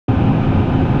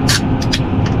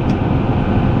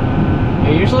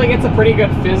usually gets a pretty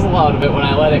good fizzle out of it when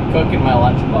I let it cook in my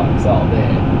lunchbox all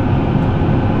day.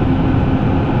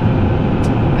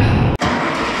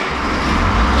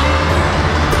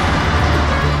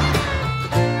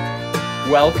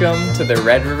 Welcome to the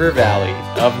Red River Valley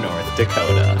of North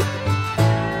Dakota.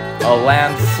 A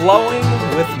land flowing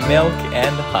with milk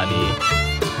and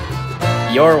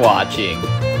honey. You're watching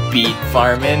Beet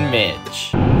Farmin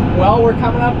Mitch. Well, we're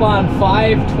coming up on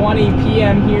 5:20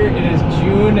 p.m. here. It is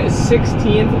June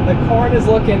 16th. The corn is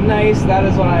looking nice. That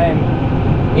is what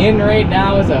I'm in right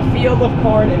now, is a field of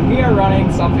corn, and we are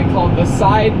running something called the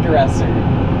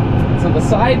Sidedresser. So the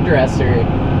Sidedresser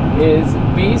is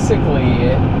basically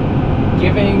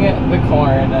giving the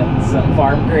corn some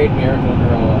farm grade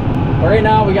Miracle-Gro. Right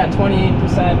now we got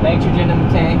 28% nitrogen in the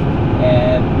tank,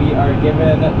 and we are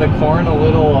giving the corn a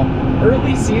little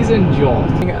early season jolt.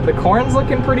 The corn's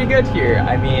looking pretty good here.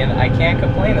 I mean, I can't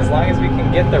complain. As long as we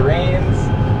can get the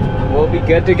rains, we'll be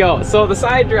good to go. So the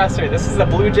Sidedresser, this is a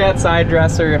Blue Jet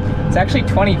Sidedresser. It's actually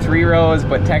 23 rows,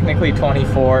 but technically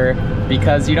 24,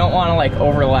 because you don't want to like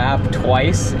overlap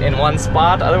twice in one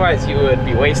spot. Otherwise you would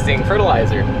be wasting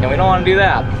fertilizer, and we don't want to do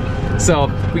that.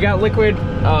 So we got liquid,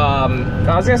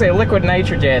 I was gonna say liquid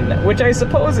nitrogen, which I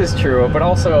suppose is true, but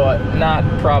also not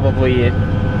probably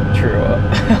true.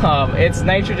 It's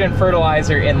nitrogen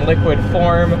fertilizer in liquid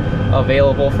form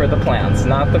available for the plants,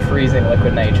 not the freezing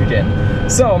liquid nitrogen.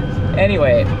 So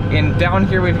anyway, down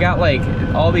here we've got like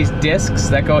all these discs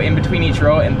that go in between each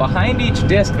row, and behind each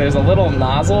disc there's a little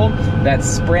nozzle that's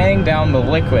spraying down the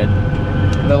liquid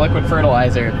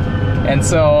fertilizer. And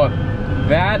so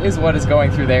that is what is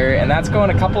going through there, and that's going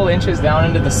a couple inches down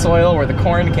into the soil where the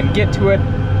corn can get to it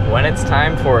when it's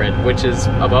time for it, which is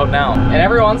about now. And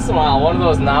every once in a while, one of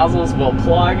those nozzles will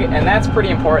plug, and that's pretty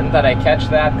important that I catch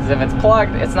that, because if it's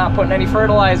plugged, it's not putting any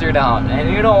fertilizer down,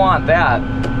 and you don't want that.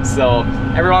 So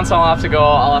every once in a while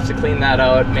I'll have to clean that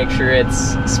out, make sure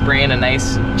it's spraying a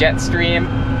nice jet stream.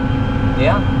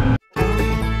 Yeah.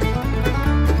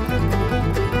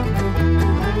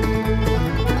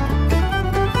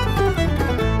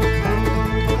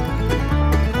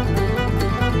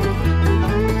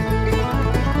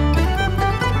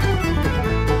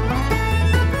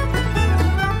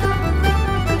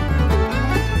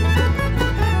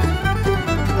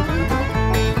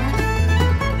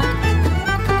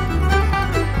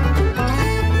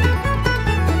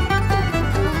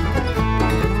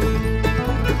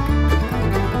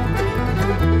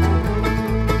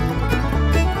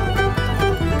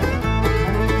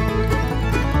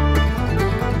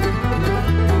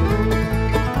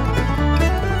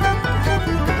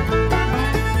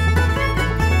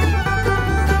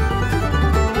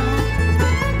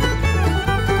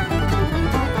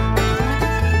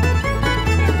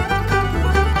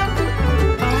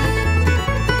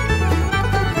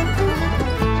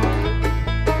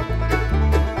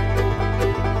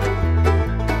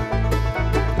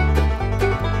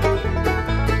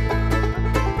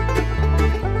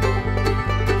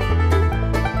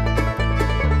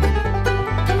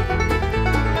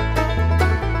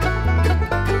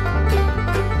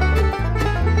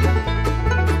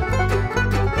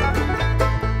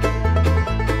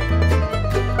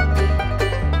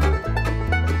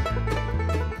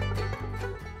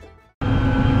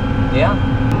 Yeah,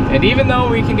 and even though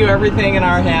we can do everything in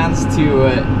our hands to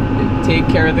take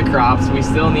care of the crops, we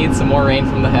still need some more rain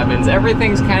from the heavens.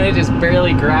 Everything's kind of just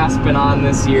barely grasping on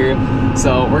this year,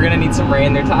 so we're gonna need some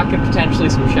rain. They're talking potentially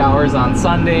some showers on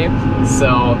Sunday,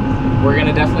 so we're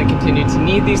gonna definitely continue to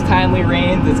need these timely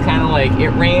rains. It's kind of like it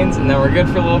rains and then we're good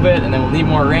for a little bit, and then we'll need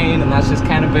more rain, and that's just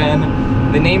kind of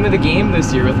been the name of the game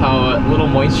this year with how little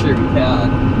moisture we've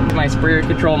had. My sprayer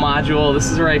control module,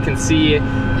 this is where I can see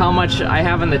how much I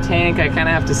have in the tank. I kind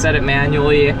of have to set it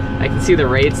manually. I can see the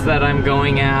rates that I'm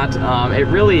going at. It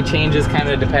really changes kind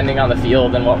of depending on the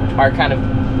field and what our kind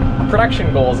of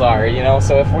production goals are, you know?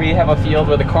 So if we have a field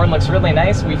where the corn looks really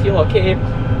nice, we feel okay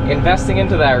investing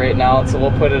into that right now, so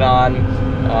we'll put it on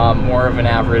more of an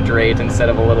average rate instead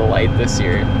of a little light this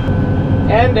year.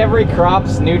 And every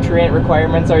crop's nutrient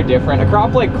requirements are different. A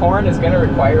crop like corn is going to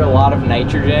require a lot of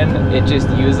nitrogen. It just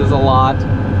uses a lot,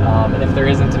 and if there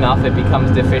isn't enough, it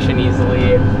becomes deficient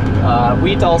easily.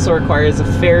 Wheat also requires a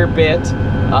fair bit,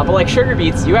 but like sugar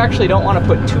beets, you actually don't want to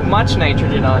put too much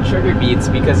nitrogen on sugar beets,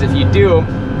 because if you do,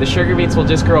 the sugar beets will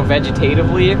just grow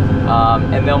vegetatively,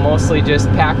 and they'll mostly just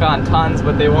pack on tons,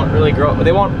 but they won't really grow.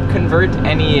 They won't convert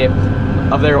any of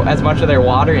as much of their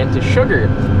water into sugar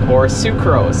or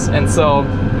sucrose. And so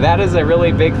that is a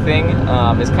really big thing,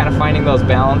 is kind of finding those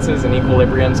balances and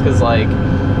equilibriums, because like,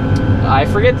 I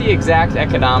forget the exact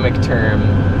economic term,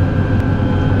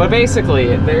 But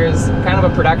basically, there's kind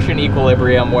of a production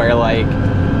equilibrium where, like,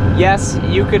 yes,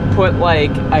 you could put like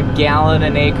a gallon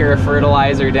an acre of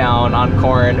fertilizer down on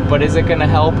corn, but is it going to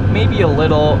help? Maybe a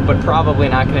little, but probably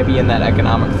not going to be in that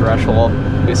economic threshold.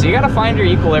 So you got to find your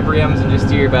equilibriums and just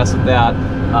do your best with that.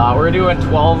 We're doing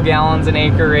 12 gallons an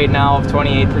acre right now of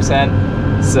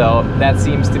 28%, so that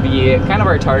seems to be kind of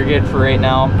our target for right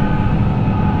now.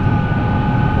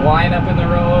 Line up in the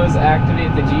rows,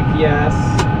 activate the GPS,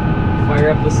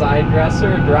 fire up the side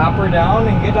dresser, drop her down,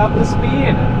 and get up to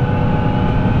speed.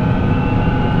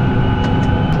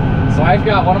 So I've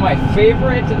got one of my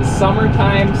favorite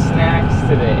summertime snacks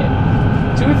today.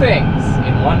 2 things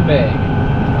in one bag.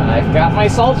 I've got my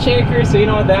salt shaker, so you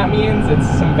know what that means. It's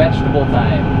some vegetable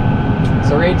time.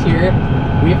 So right here,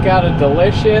 we've got a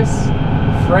delicious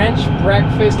French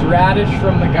breakfast radish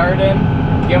from the garden.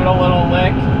 Give it a little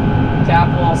lick, tap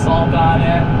a little salt on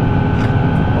it.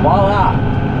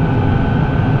 Voila!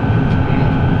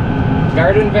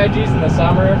 Garden veggies in the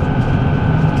summer.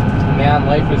 Man,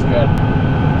 life is good.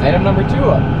 Item number 2,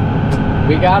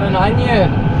 we got an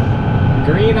onion.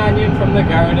 Green onion from the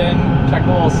garden. Chuck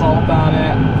a little salt on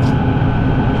it.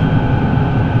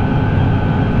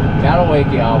 That'll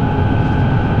wake you up.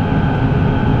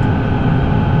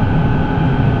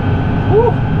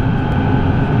 Woo!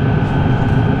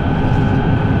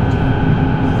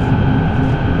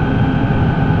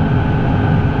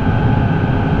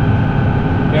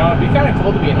 You know, it'd be kind of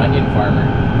cool to be an onion farmer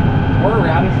or a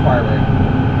radish farmer,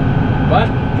 but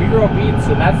we grow beets,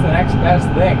 and that's the next best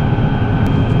thing.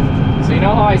 So you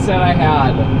know how I said I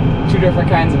had 2 different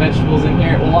kinds of vegetables in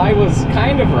here? Well, I was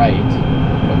kind of right,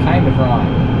 but kind of wrong.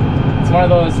 It's one of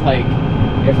those, like,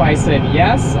 if I said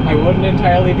yes, I wouldn't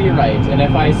entirely be right, and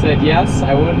if I said yes,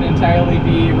 I wouldn't entirely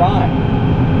be wrong.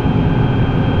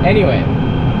 Anyway,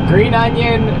 green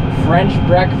onion, French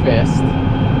breakfast,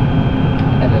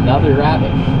 and another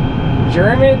radish.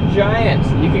 German giant.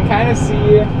 You can kind of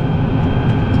see,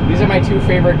 these are my 2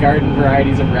 favorite garden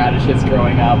varieties of radishes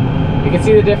growing up. You can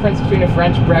see the difference between a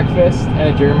French breakfast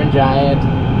and a German giant.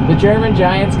 The German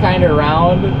giant's kind of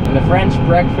round, and the French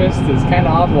breakfast is kind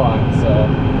of oblong, so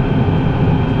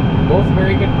both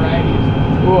very good varieties.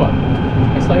 Ooh,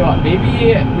 I tell you what,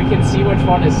 maybe we can see which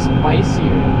one is spicier.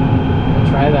 We'll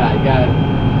try that. You gotta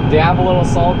dab a little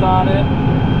salt on it,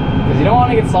 because you don't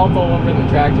want to get salt all over the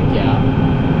tractor cab.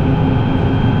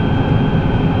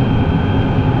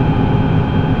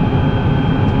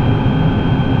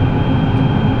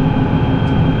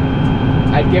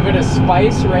 I'd give it a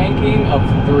spice ranking of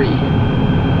 3.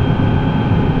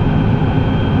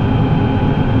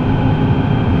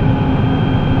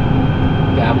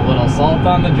 Dab a little salt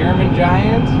on the German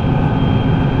giant.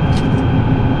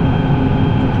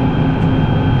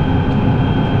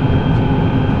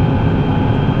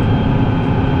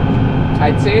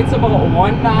 I'd say it's about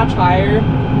 1 notch higher.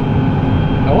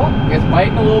 Oh, it's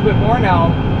biting a little bit more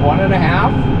now.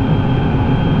 1.5.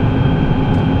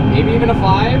 Maybe even a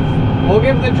 5. We'll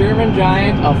give the German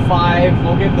giant a 5.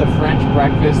 We'll give the French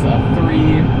breakfast a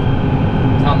 3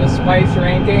 on the spice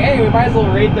ranking. Hey, we might as well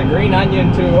rate the green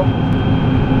onion too.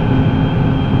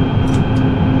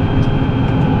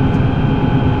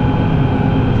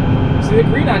 See, the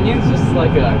green onion's just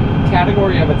like a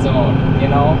category of its own, you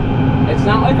know? It's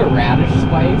not like a radish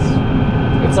spice.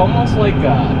 It's almost like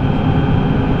an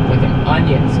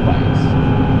onion spice.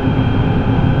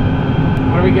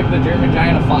 What do we give the German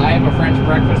giant? A 5, a French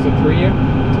breakfast a 3.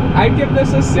 I'd give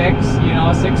this a 6, you know,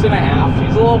 a 6.5.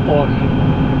 She's a little potent.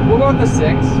 We'll go with the 6.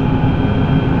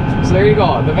 So there you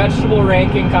go, the vegetable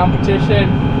ranking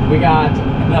competition. We got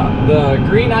the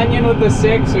green onion with the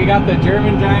 6, we got the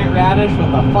German giant radish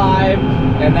with a 5,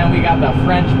 and then we got the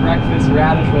French breakfast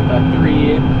radish with a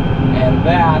 3. And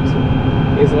that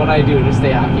is what I do to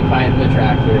stay occupied in the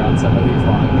tractor on some of these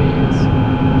long days.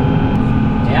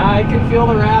 Yeah, I can feel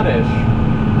the radish.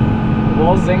 A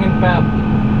little zing and pep.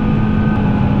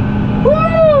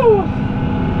 Woo!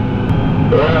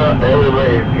 Well,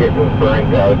 everybody's getting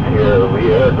burnt out here.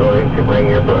 We are going to bring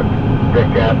your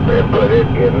pickup and put it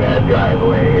in that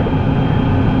driveway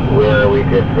where we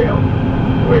just filmed.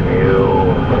 When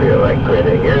you feel like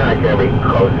quitting, you're not going to be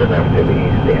close enough to the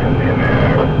east end in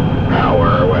an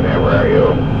hour or whatever, are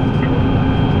you?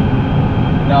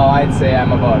 No, I'd say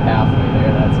I'm about halfway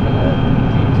there. That's going to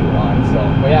take too long. So,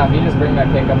 but yeah, if you just bring my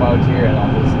pickup out here and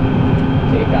I'll just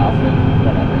take off and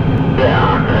whatever.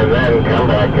 Yeah, and then come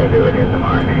back and do it in the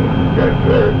morning. Because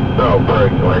there's no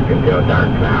birds working till dark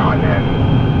now, and then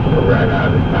we'll run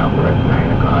out of town for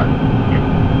 9 o'clock.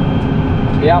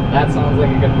 Yep, that sounds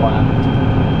like a good plan.